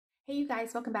Hey you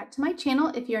guys, welcome back to my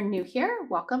channel. If you're new here,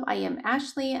 welcome. I am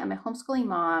Ashley. I'm a homeschooling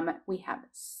mom. We have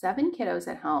 7 kiddos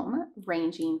at home,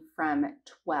 ranging from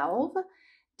 12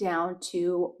 down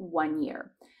to 1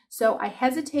 year. So I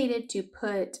hesitated to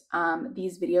put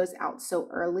these videos out so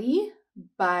early,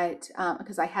 but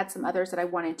because I had some others that I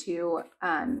wanted to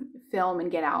film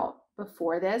and get out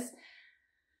before this.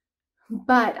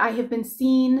 But I have been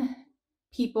seeing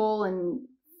people and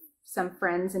some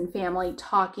friends and family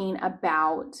talking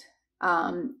about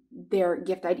their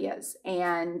gift ideas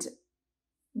and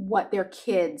what their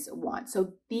kids want.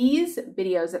 So these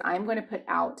videos that I'm going to put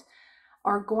out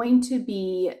are going to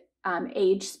be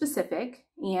age specific,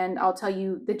 and I'll tell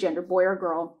you the gender, boy or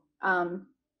girl. And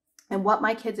what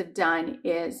my kids have done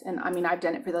is, and I mean, I've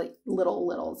done it for the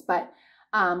littles, but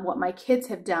what my kids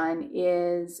have done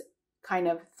is kind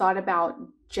of thought about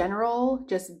general,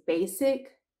 just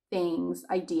basic things,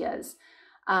 ideas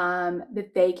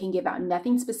that they can give out.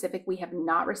 Nothing specific. We have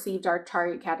not received our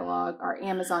Target catalog, our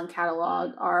Amazon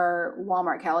catalog, our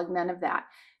Walmart catalog, none of that.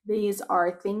 These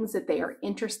are things that they are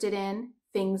interested in,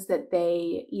 things that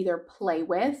they either play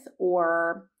with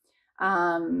or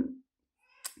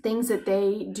things that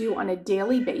they do on a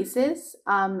daily basis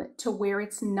to where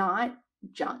it's not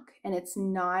junk and it's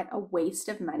not a waste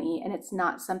of money and it's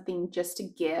not something just to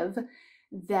give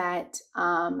that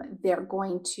they're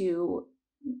going to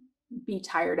be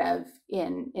tired of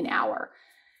in an hour.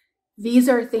 These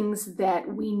are things that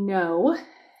we know,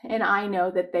 and I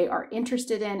know that they are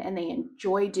interested in and they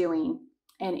enjoy doing,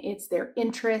 and it's their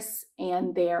interests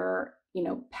and their,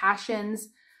 passions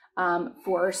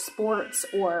for sports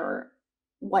or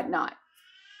whatnot.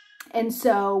 And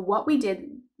so what we did,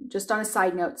 just on a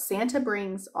side note, Santa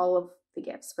brings all of the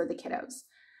gifts for the kiddos.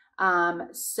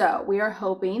 So we are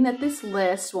hoping that this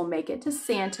list will make it to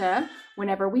Santa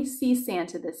whenever we see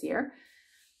Santa this year.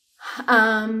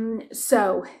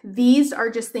 So these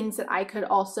are just things that I could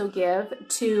also give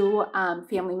to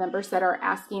family members that are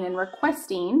asking and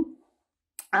requesting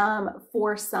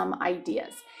for some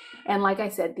ideas. And like I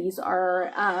said, these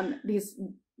are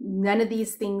none of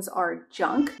these things are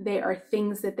junk. They are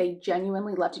things that they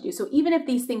genuinely love to do. So even if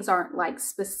these things aren't like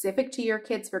specific to your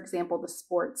kids, for example, the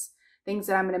sports things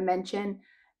that I'm going to mention,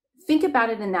 think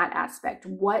about it in that aspect.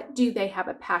 What do they have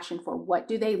a passion for? What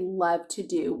do they love to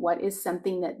do? What is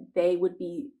something that they would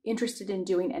be interested in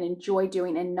doing and enjoy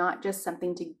doing, and not just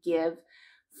something to give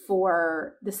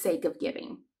for the sake of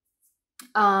giving?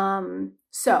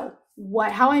 So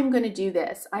how I'm going to do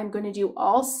this, I'm going to do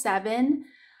all 7.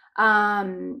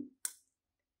 I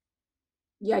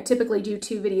typically do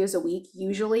 2 videos a week,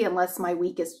 usually, unless my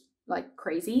week is like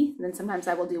crazy. And then sometimes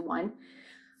I will do 1.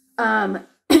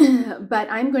 But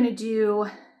I'm going to do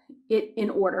it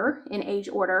in age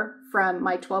order, from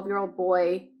my 12-year-old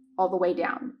boy all the way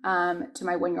down to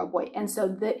my 1-year-old boy. And so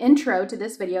the intro to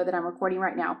this video that I'm recording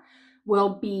right now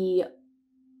will be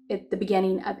at the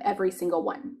beginning of every single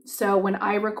one. So when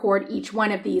I record each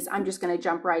one of these, I'm just going to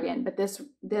jump right in. But this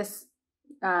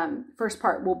first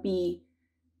part will be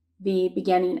the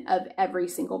beginning of every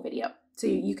single video. So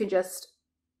you can just,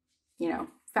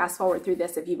 fast forward through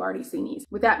this if you've already seen these.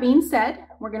 With that being said,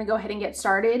 we're going to go ahead and get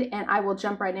started, and I will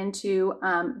jump right into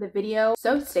the video.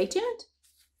 So stay tuned.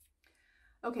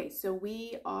 Okay, so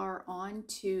we are on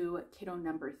to kiddo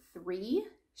number 3.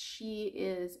 She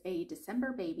is a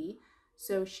December baby,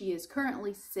 so she is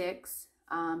currently 6,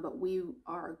 but we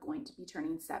are going to be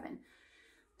turning 7.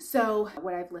 So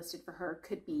what I've listed for her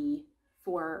could be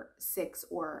for 6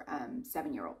 or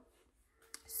 7-year-old.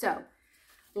 So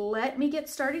let me get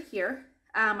started here.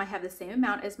 I have the same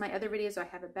amount as my other videos. I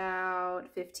have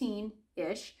about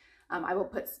 15-ish. I will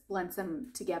blend some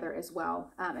together as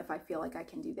well if I feel like I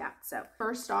can do that. So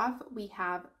first off, we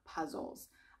have puzzles.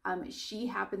 She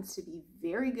happens to be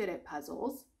very good at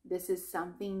puzzles. This is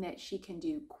something that she can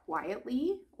do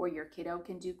quietly, or your kiddo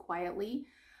can do quietly.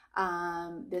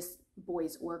 This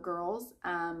boys or girls.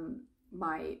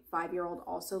 My 5-year-old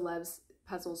also loves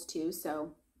puzzles too.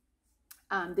 So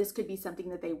this could be something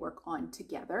that they work on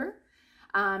together.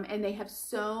 And they have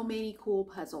so many cool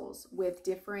puzzles with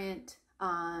different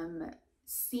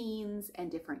scenes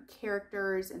and different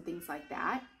characters and things like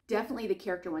that. Definitely the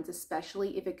character ones,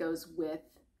 especially if it goes with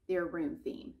their room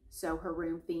theme. So her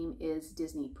room theme is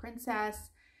Disney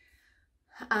Princess.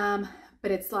 But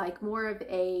it's like more of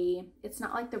it's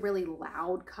not like the really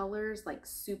loud colors, like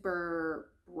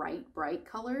super bright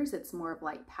colors. It's more of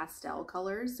like pastel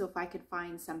colors. So if I could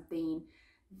find something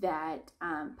that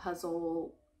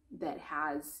puzzle that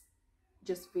has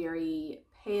just very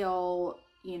pale,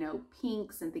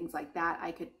 pinks and things like that,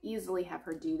 I could easily have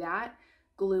her do that,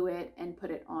 glue it and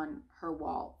put it on her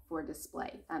wall for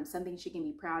display. Something she can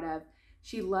be proud of.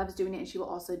 She loves doing it, and she will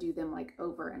also do them like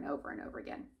over and over and over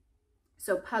again.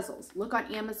 So puzzles, look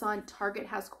on Amazon. Target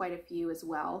has quite a few as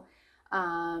well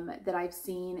that I've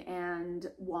seen, and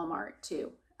Walmart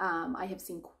too. I have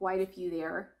seen quite a few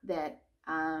there that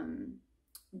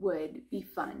would be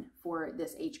fun for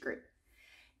this age group.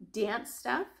 Dance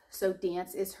stuff. So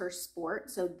dance is her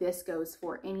sport. So this goes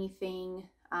for anything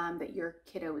that your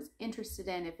kiddo is interested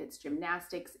in. If it's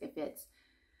gymnastics, if it's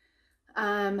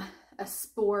a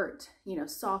sport, you know,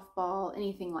 softball,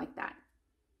 anything like that.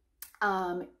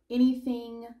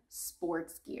 Anything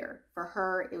sports gear. For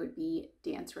her, it would be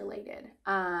dance related.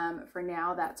 For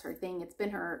now, that's her thing. It's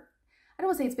been her, I don't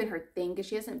want to say it's been her thing because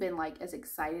she hasn't been like as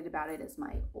excited about it as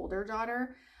my older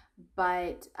daughter,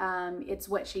 but it's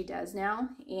what she does now,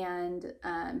 and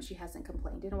she hasn't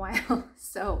complained in a while.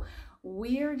 So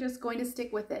we're just going to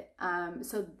stick with it.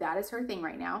 So that is her thing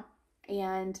right now.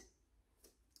 And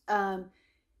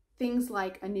things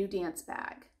like a new dance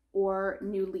bag, or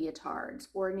new leotards,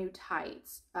 or new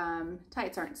tights.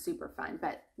 Tights aren't super fun,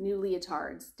 but new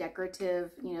leotards,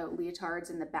 decorative, you know, leotards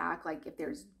in the back, like if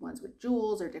there's ones with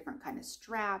jewels or different kind of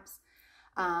straps.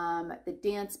 The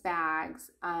dance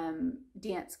bags,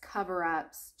 dance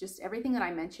cover-ups, just everything that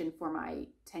I mentioned for my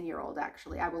 10-year-old,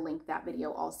 actually. I will link that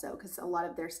video also because a lot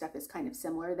of their stuff is kind of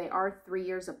similar. They are 3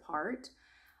 years apart,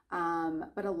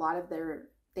 but a lot of their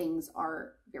things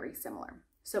are very similar.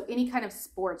 So any kind of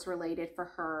sports related for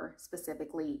her,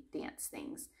 specifically dance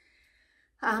things.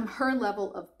 Her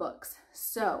level of books.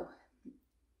 So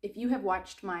if you have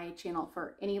watched my channel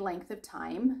for any length of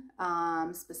time,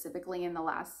 specifically in the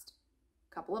last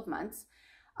couple of months,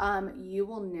 you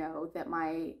will know that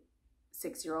my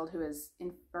 6-year-old, who is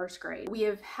in 1st grade, we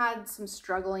have had some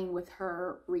struggling with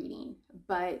her reading,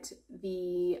 but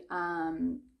the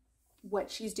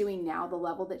what she's doing now, the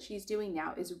level that she's doing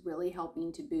now, is really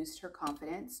helping to boost her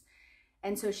confidence.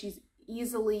 And so she's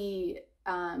easily,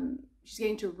 she's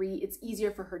getting to read, it's easier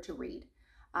for her to read.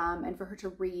 And for her to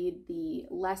read the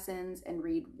lessons and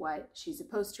read what she's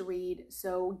supposed to read.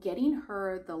 So getting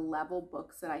her the level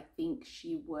books that I think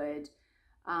she would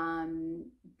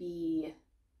be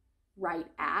right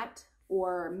at,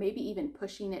 or maybe even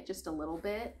pushing it just a little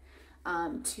bit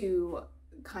to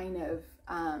kind of,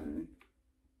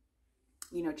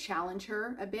 you know, challenge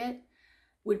her a bit,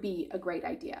 would be a great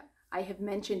idea. I have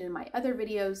mentioned in my other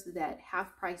videos that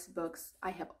half-price books,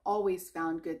 I have always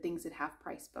found good things at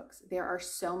half-price books. There are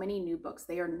so many new books.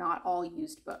 They are not all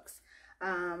used books.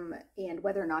 And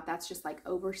whether or not that's just like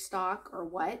overstock or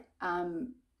what,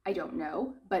 I don't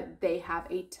know, but they have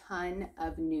a ton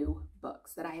of new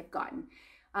books that I have gotten.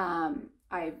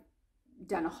 I've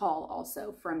done a haul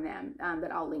also from them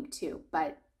that I'll link to,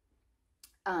 but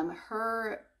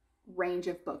her range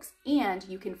of books, and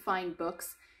you can find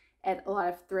books at a lot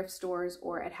of thrift stores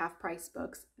or at half-price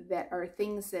books that are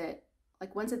things that,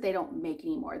 like ones that they don't make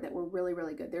anymore, that were really,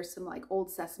 really good. There's some like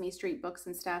old Sesame Street books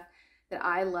and stuff that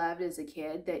I loved as a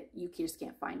kid that you just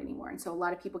can't find anymore. And so a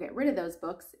lot of people get rid of those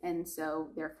books, and so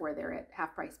therefore they're at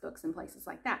half-price books and places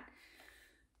like that.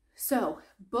 So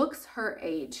books her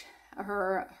age,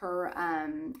 her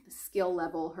skill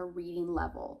level, her reading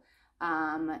level.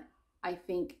 I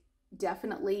think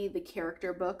definitely the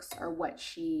character books are what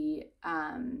she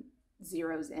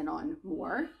zeroes in on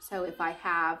more. So if I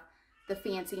have the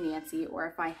Fancy Nancy, or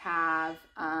if I have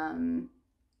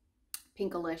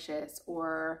Pinkalicious,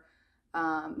 or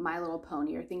My Little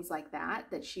Pony, or things like that,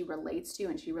 that she relates to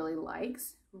and she really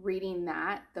likes, reading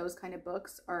that, those kind of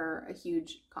books are a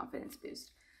huge confidence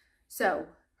boost. So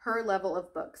her level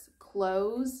of books,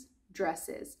 clothes,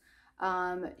 dresses.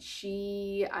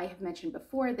 I have mentioned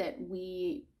before that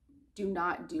we do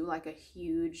not do like a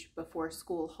huge before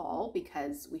school haul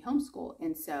because we homeschool.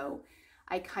 And so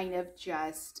I kind of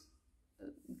just,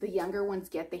 the younger ones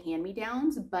get the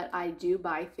hand-me-downs, but I do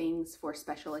buy things for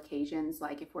special occasions,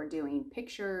 like if we're doing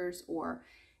pictures or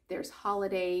there's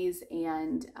holidays,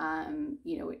 and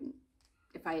you know,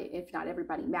 if not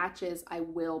everybody matches, I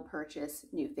will purchase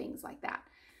new things like that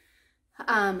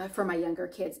for my younger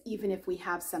kids, even if we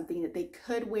have something that they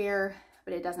could wear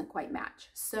but it doesn't quite match.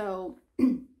 So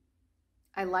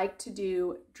I like to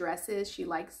do dresses. She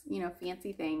likes, you know,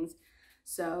 fancy things.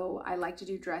 So I like to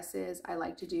do dresses. I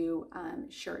like to do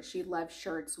shirts. She loves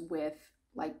shirts with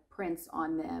like prints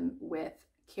on them, with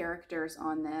characters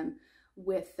on them,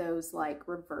 with those like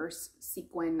reverse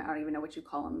sequin, I don't even know what you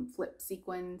call them, flip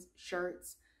sequins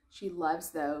shirts. She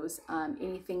loves those.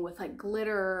 Anything with like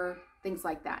glitter, things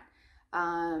like that.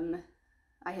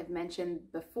 I have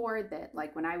mentioned before that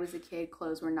like when I was a kid,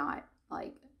 clothes were not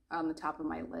like on the top of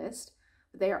my list.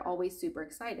 They are always super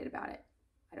excited about it.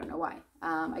 I don't know why.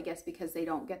 I guess because they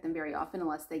don't get them very often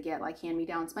unless they get like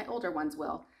hand-me-downs. My older ones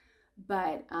will,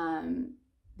 but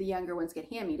the younger ones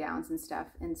get hand-me-downs and stuff.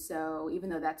 And so even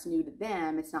though that's new to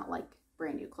them, it's not like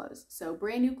brand new clothes. So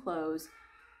brand new clothes,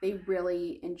 they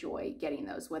really enjoy getting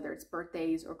those, whether it's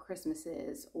birthdays or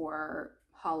Christmases or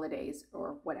holidays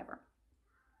or whatever.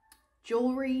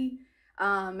 Jewelry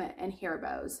and hair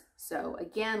bows. So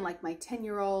again, like my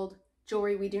 10-year-old,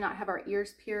 jewelry, we do not have our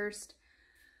ears pierced.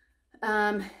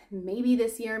 Maybe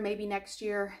this year, maybe next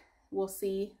year, we'll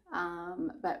see.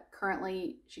 But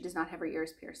currently she does not have her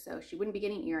ears pierced. So she wouldn't be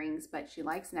getting earrings, but she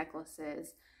likes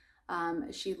necklaces.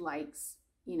 She likes,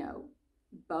 you know,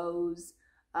 bows.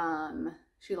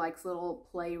 She likes little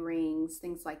play rings,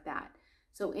 things like that.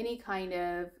 So any kind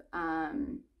of,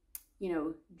 you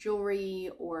know, jewelry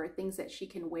or things that she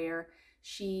can wear,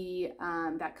 she,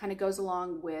 that kind of goes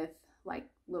along with like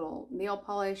little nail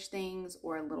polish things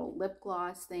or little lip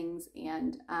gloss things,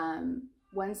 and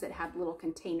ones that have little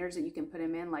containers that you can put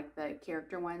them in, like the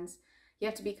character ones. You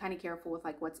have to be kind of careful with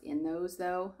like what's in those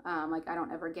though. Like I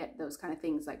don't ever get those kind of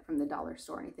things like from the dollar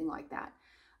store or anything like that,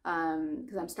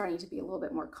 because I'm starting to be a little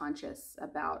bit more conscious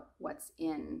about what's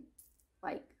in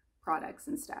like products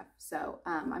and stuff. So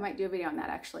I might do a video on that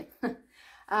actually.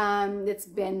 It's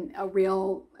been a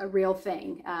real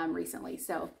thing recently.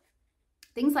 So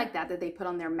things like that they put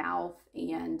on their mouth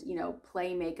and, you know,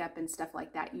 play makeup and stuff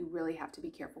like that, you really have to be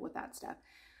careful with that stuff.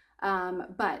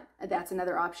 But that's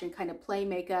another option, kind of play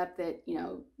makeup that, you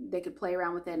know, they could play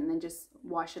around with it and then just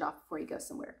wash it off before you go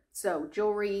somewhere. So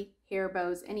jewelry, hair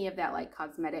bows, any of that like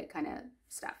cosmetic kind of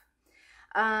stuff.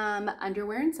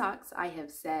 Underwear and socks. I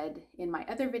have said in my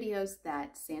other videos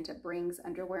that Santa brings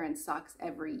underwear and socks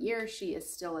every year. She is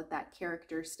still at that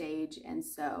character stage. And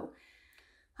so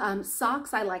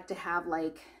socks, I like to have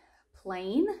like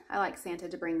plain. I like Santa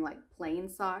to bring like plain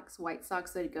socks, white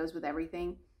socks, so it goes with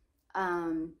everything.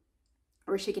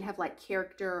 Or she can have like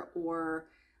character or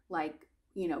like,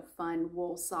 you know, fun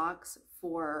wool socks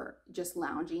for just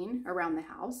lounging around the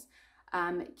house.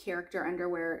 Character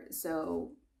underwear,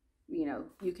 so, you know,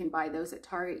 you can buy those at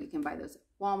Target, you can buy those at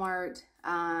Walmart.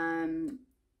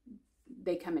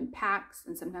 They come in packs,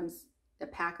 and sometimes a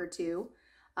pack or two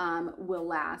will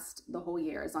last the whole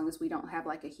year as long as we don't have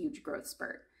like a huge growth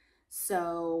spurt.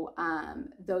 So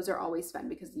those are always fun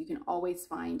because you can always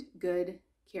find good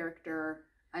character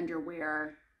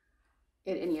underwear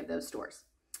at any of those stores.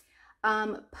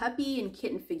 Puppy and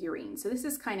kitten figurines. So this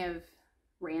is kind of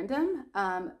random,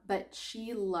 but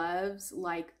she loves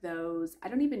like those, I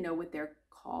don't even know what they're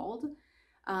called.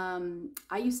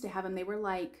 I used to have them. They were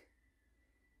like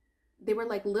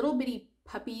little bitty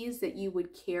puppies that you would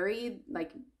carry,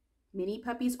 like mini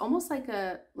puppies, almost like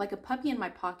a puppy in my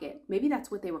pocket. Maybe that's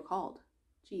what they were called.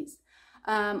 Jeez.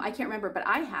 I can't remember, but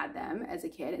I had them as a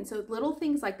kid. And so little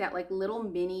things like that, like little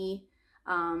mini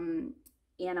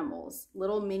animals,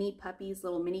 little mini puppies,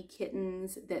 little mini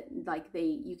kittens that like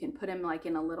you can put them like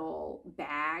in a little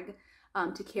bag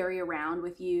to carry around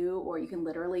with you, or you can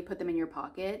literally put them in your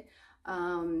pocket.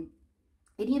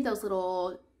 Any of those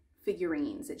little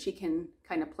figurines that she can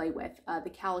kind of play with, the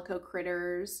calico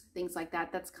critters, things like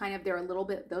that. That's kind of,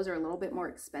 those are a little bit more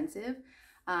expensive.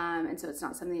 And so it's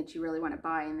not something that you really want to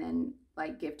buy and then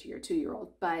like give to your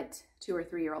 2-year-old, but 2 or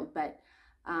 3-year-old, but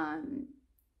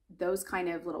those kind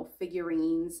of little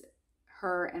figurines,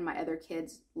 her and my other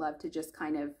kids love to just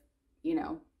kind of, you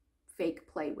know, fake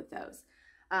play with those.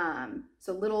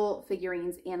 So little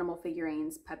figurines, animal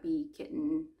figurines, puppy,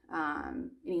 kitten,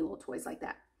 any little toys like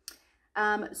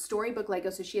that. Storybook Lego.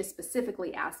 So she has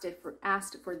specifically asked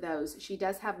for those. She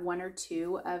does have 1 or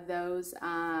 2 of those,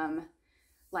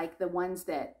 like the ones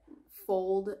that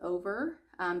fold over,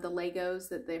 the Legos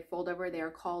that they fold over, they are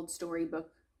called Storybook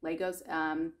Legos.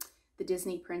 The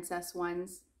Disney princess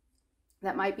ones,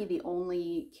 that might be the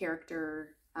only character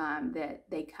that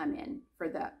they come in for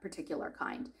that particular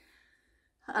kind.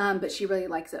 But she really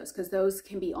likes those because those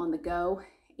can be on the go,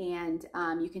 and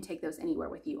you can take those anywhere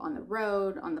with you, on the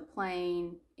road, on the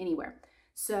plane, anywhere.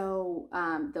 So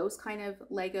those kind of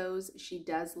Legos, she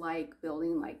does like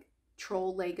building like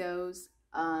troll Legos,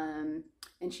 and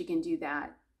she can do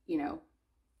that, you know,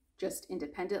 just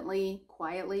independently,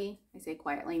 quietly. I say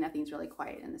quietly, nothing's really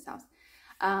quiet in this house.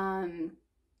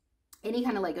 Any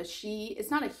kind of Lego. She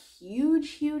is not a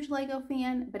huge Lego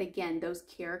fan, but again, those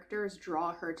characters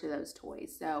draw her to those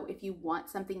toys. So if you want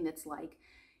something that's like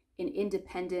an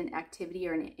independent activity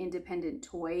or an independent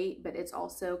toy, but it's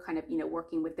also kind of, you know,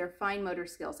 working with their fine motor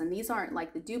skills, and these aren't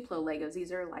like the Duplo Legos,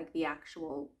 these are like the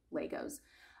actual Legos,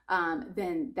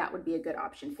 then that would be a good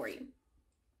option for you.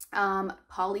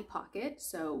 Polly Pocket.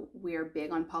 So we're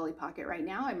big on Polly Pocket right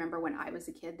now. I remember when I was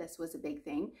a kid, this was a big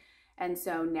thing. And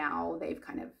so now they've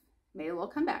kind of made a little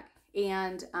comeback.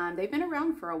 And they've been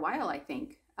around for a while, I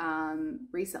think,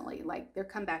 recently. Like their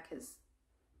comeback has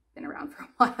been around for a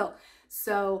while.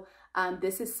 So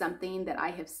this is something that I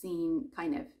have seen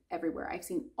kind of everywhere. I've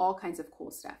seen all kinds of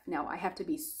cool stuff. Now I have to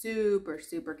be super,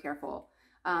 super careful.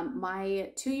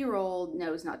 My 2-year-old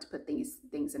knows not to put these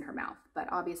things in her mouth, but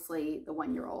obviously the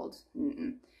 1-year-old,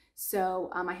 So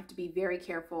I have to be very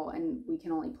careful, and we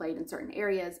can only play it in certain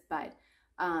areas, but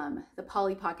the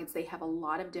Polly Pockets, they have a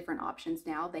lot of different options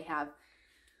now. They have,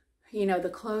 you know, the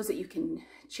clothes that you can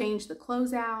change the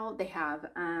clothes out. They have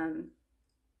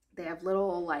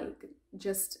little, like,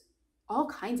 just all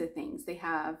kinds of things. They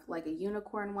have like a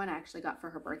unicorn one I actually got for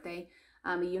her birthday.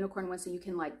 A unicorn one, so you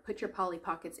can like put your Polly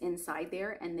Pockets inside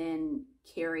there and then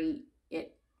carry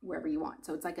it wherever you want.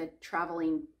 So it's like a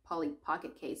traveling Polly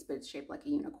Pocket case, but it's shaped like a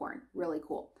unicorn. Really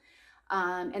cool.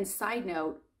 And side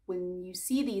note, when you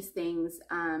see these things,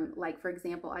 like for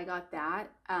example, I got that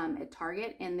at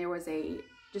Target, and there was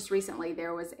just recently,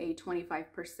 there was a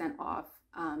 25% off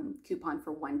coupon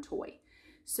for one toy.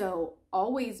 So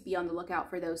always be on the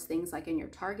lookout for those things, like in your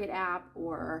Target app,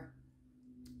 or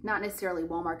not necessarily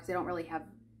Walmart, because they don't really have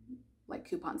like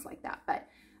coupons like that, but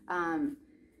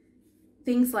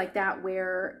things like that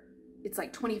where it's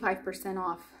like 25%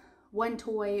 off one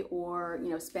toy, or,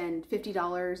 you know, spend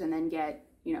 $50 and then get,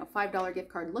 you know, $5 gift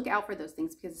card. Look out for those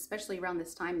things, because especially around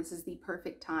this time, this is the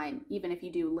perfect time, even if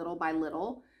you do little by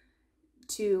little,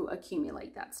 to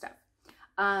accumulate that stuff.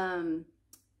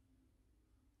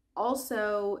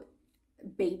 Also,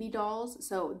 baby dolls.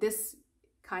 So this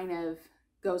kind of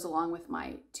goes along with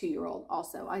my 2-year-old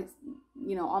also.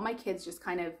 You know, all my kids just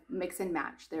kind of mix and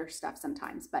match their stuff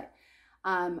sometimes. But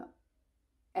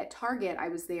at Target, I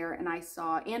was there and I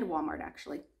saw, and Walmart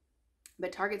actually,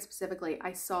 but Target specifically,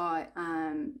 I saw,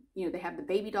 you know, they have the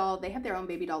baby doll. They have their own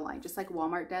baby doll line, just like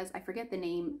Walmart does. I forget the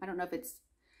name. I don't know if it's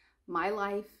My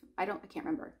Life. I can't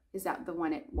remember. Is that the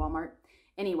one at Walmart?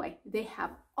 Anyway, they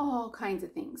have all kinds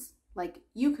of things. Like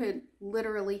you could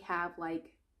literally have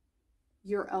like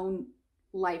your own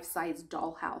life-size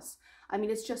dollhouse. I mean,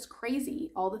 it's just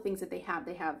crazy. All the things that they have.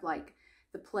 They have like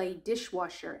the play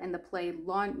dishwasher and the play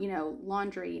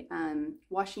laundry,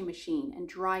 washing machine and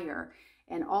dryer,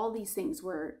 and all these things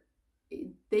where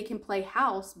they can play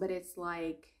house, but it's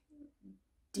like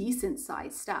decent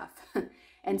sized stuff.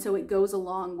 And so it goes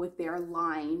along with their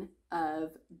line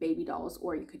of baby dolls,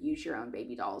 or you could use your own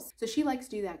baby dolls. So she likes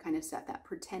to do that kind of stuff, that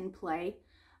pretend play,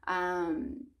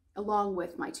 along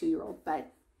with my 2-year-old,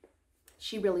 but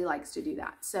she really likes to do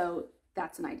that. So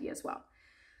that's an idea as well.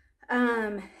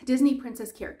 Disney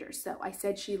princess characters. So I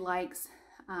said she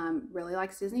really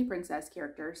likes Disney princess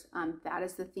characters. That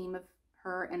is the theme of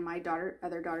her and my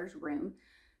other daughter's room.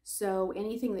 So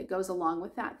anything that goes along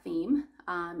with that theme,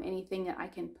 anything that I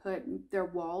can put, their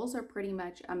walls are pretty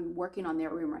much, I'm working on their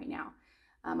room right now.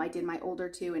 I did my older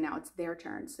two and now it's their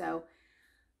turn. So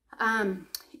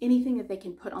anything that they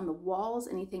can put on the walls,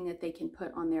 anything that they can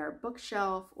put on their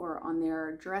bookshelf or on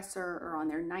their dresser or on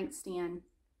their nightstand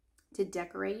to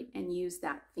decorate and use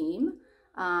that theme,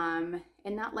 and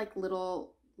not like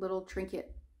little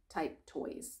trinket type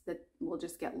toys that will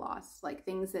just get lost, like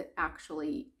things that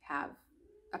actually have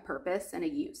a purpose and a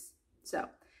use. So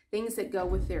things that go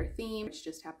with their theme, which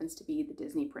just happens to be the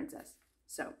Disney princess.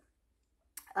 So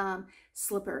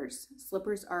slippers.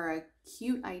 Slippers are a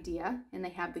cute idea, and they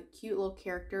have the cute little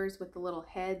characters with the little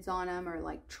heads on them, or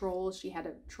like trolls. She had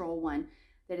a troll one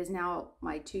that is now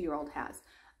my 2-year-old has.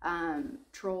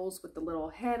 Trolls with the little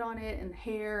head on it and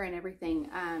hair and everything.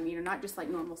 You know, not just like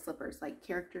normal slippers, like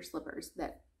character slippers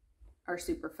that are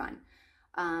super fun.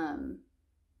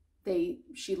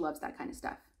 She loves that kind of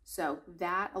stuff. So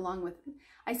that, along with,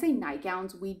 I say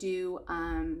nightgowns, we do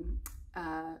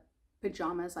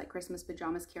pajamas, like Christmas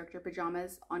pajamas, character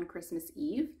pajamas on Christmas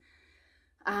Eve,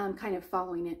 kind of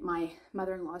following my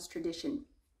mother-in-law's tradition.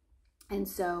 And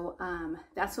so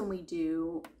that's when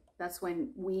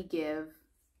we give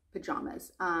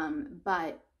pajamas.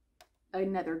 But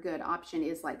another good option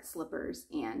is like slippers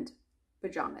and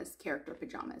pajamas, character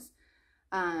pajamas.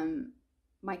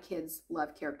 My kids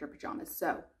love character pajamas,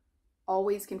 so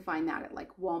always can find that at like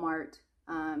Walmart,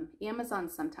 Amazon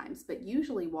sometimes, but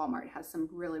usually Walmart has some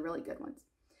really, really good ones.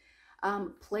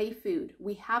 Play food.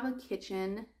 We have a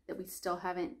kitchen that we still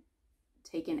haven't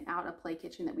taken out, a play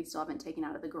kitchen that we still haven't taken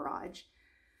out of the garage,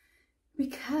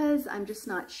 because I'm just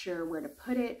not sure where to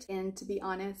put it. And to be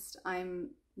honest,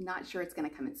 I'm not sure it's going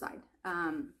to come inside,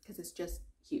 because it's just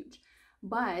huge.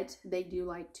 But they do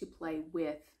like to play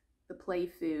with the play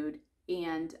food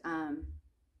and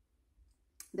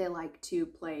They like to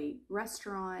play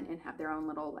restaurant and have their own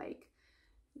little, like,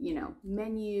 you know,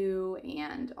 menu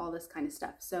and all this kind of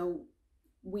stuff. So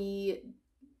we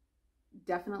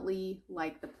definitely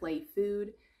like the play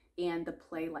food and the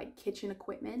play like kitchen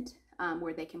equipment,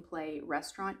 where they can play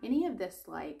restaurant. Any of this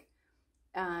like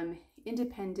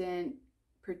independent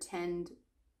pretend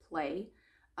play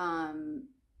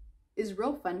is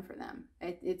real fun for them.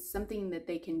 It's something that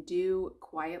they can do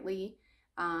quietly,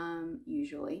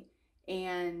 usually,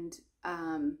 and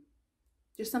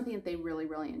just something that they really,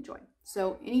 really enjoy.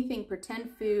 So anything pretend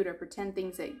food or pretend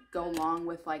things that go along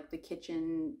with like the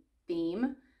kitchen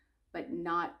theme, but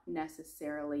not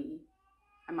necessarily,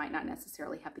 I might not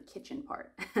necessarily have the kitchen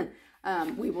part.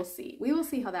 We will see. We will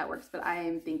see how that works, but I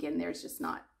am thinking there's just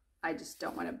not, I just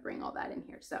don't want to bring all that in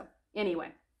here. So anyway,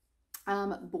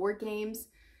 board games.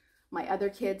 My other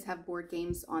kids have board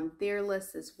games on their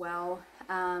list as well.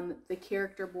 The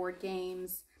character board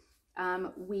games.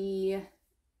 We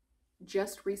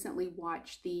just recently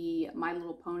watched the My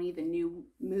Little Pony, the new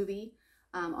movie,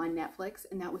 on Netflix,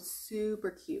 and that was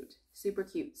super cute, super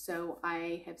cute. So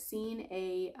I have seen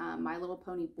a My Little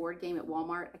Pony board game at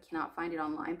Walmart. I cannot find it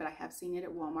online, but I have seen it at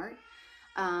Walmart.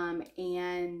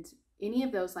 And any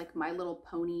of those like My Little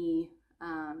Pony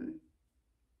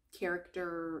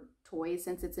character toys,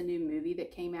 since it's a new movie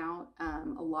that came out,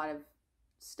 a lot of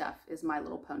stuff is My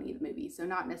Little Pony, the movie. So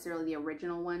not necessarily the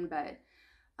original one, but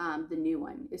the new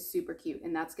one is super cute,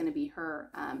 and that's going to be her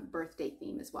birthday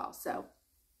theme as well. So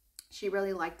she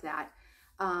really liked that.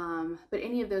 But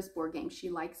any of those board games, she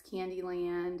likes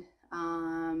Candyland.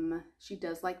 She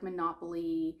does like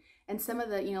Monopoly, and some of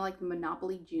the, you know, like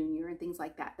Monopoly Junior and things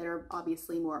like that, that are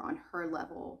obviously more on her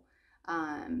level.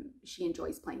 She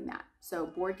enjoys playing that. So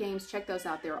board games, check those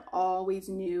out. They're always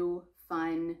new,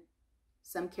 fun,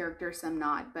 some characters, some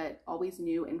not, but always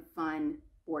new and fun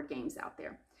board games out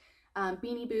there.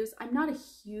 Beanie Boos, I'm not a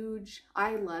huge,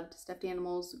 I loved stuffed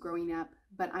animals growing up,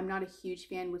 but I'm not a huge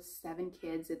fan. With 7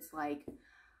 kids. It's like,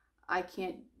 I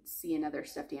can't see another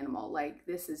stuffed animal. Like,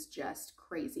 this is just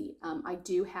crazy. I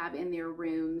do have in their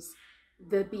rooms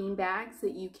the bean bags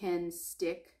that you can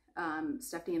stick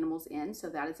stuffed animals in. So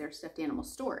that is their stuffed animal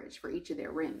storage for each of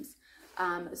their rooms.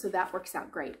 So that works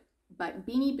out great. But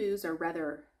Beanie Boos are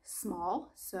rather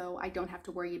small, so I don't have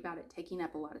to worry about it taking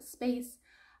up a lot of space.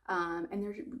 And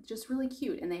they're just really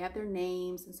cute, and they have their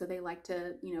names, and so they like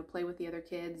to, you know, play with the other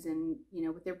kids and, you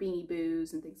know, with their Beanie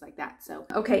Boos and things like that. So,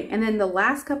 okay, and then the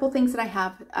last couple things that I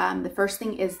have, the first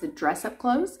thing is the dress-up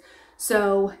clothes.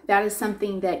 So that is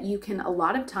something that you can a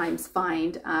lot of times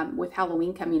find with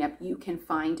Halloween coming up. You can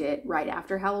find it right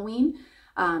after Halloween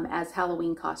as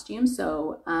Halloween costumes.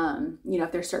 So, you know,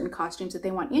 if there's certain costumes that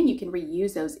they want in, you can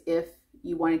reuse those if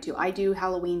you wanted to. I do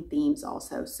Halloween themes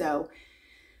also, so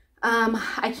I'm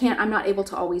not able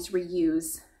to always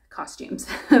reuse costumes,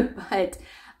 but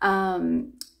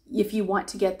if you want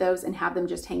to get those and have them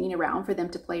just hanging around for them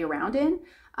to play around in,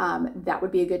 that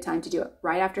would be a good time to do it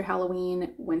right after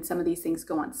Halloween when some of these things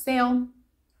go on sale.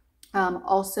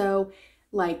 Also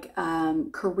like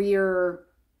career,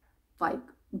 like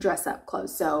dress up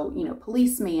clothes. So, you know,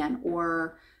 policeman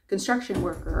or construction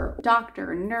worker,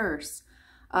 doctor, nurse,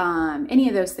 any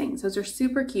of those things. Those are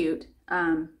super cute.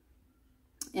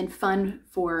 And fun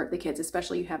for the kids,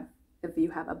 especially if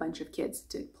you have a bunch of kids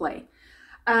to play.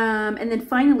 And then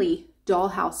finally,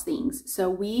 dollhouse things. So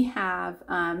we have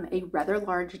a rather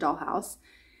large dollhouse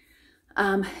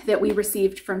that we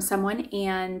received from someone,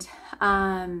 and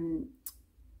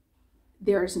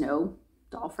there's no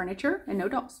doll furniture and no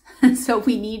dolls. So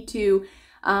we need to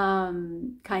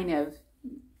kind of,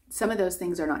 some of those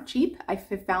things are not cheap. I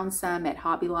found some at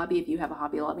Hobby Lobby, if you have a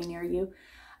Hobby Lobby near you.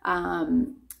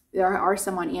 There are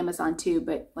some on Amazon too,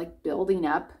 but like building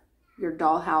up your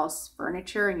dollhouse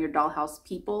furniture and your dollhouse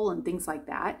people and things like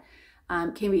that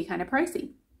can be kind of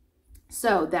pricey.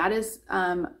 So that is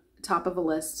top of the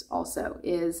list also,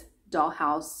 is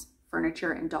dollhouse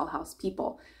furniture and dollhouse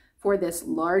people for this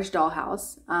large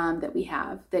dollhouse that we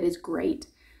have that is great.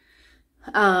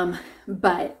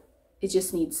 But it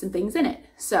just needs some things in it.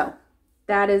 So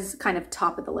that is kind of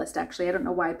top of the list. Actually, I don't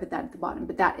know why I put that at the bottom,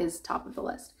 but that is top of the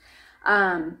list.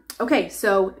 Okay,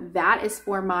 so that is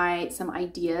for some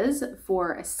ideas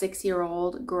for a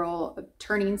 6-year-old girl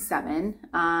turning 7.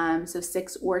 So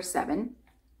 6 or 7,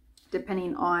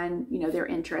 depending on, you know, their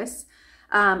interests.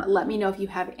 Let me know if you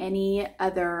have any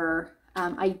other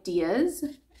ideas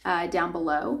down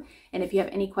below. And if you have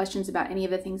any questions about any of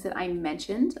the things that I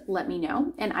mentioned, let me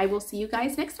know, and I will see you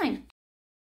guys next time.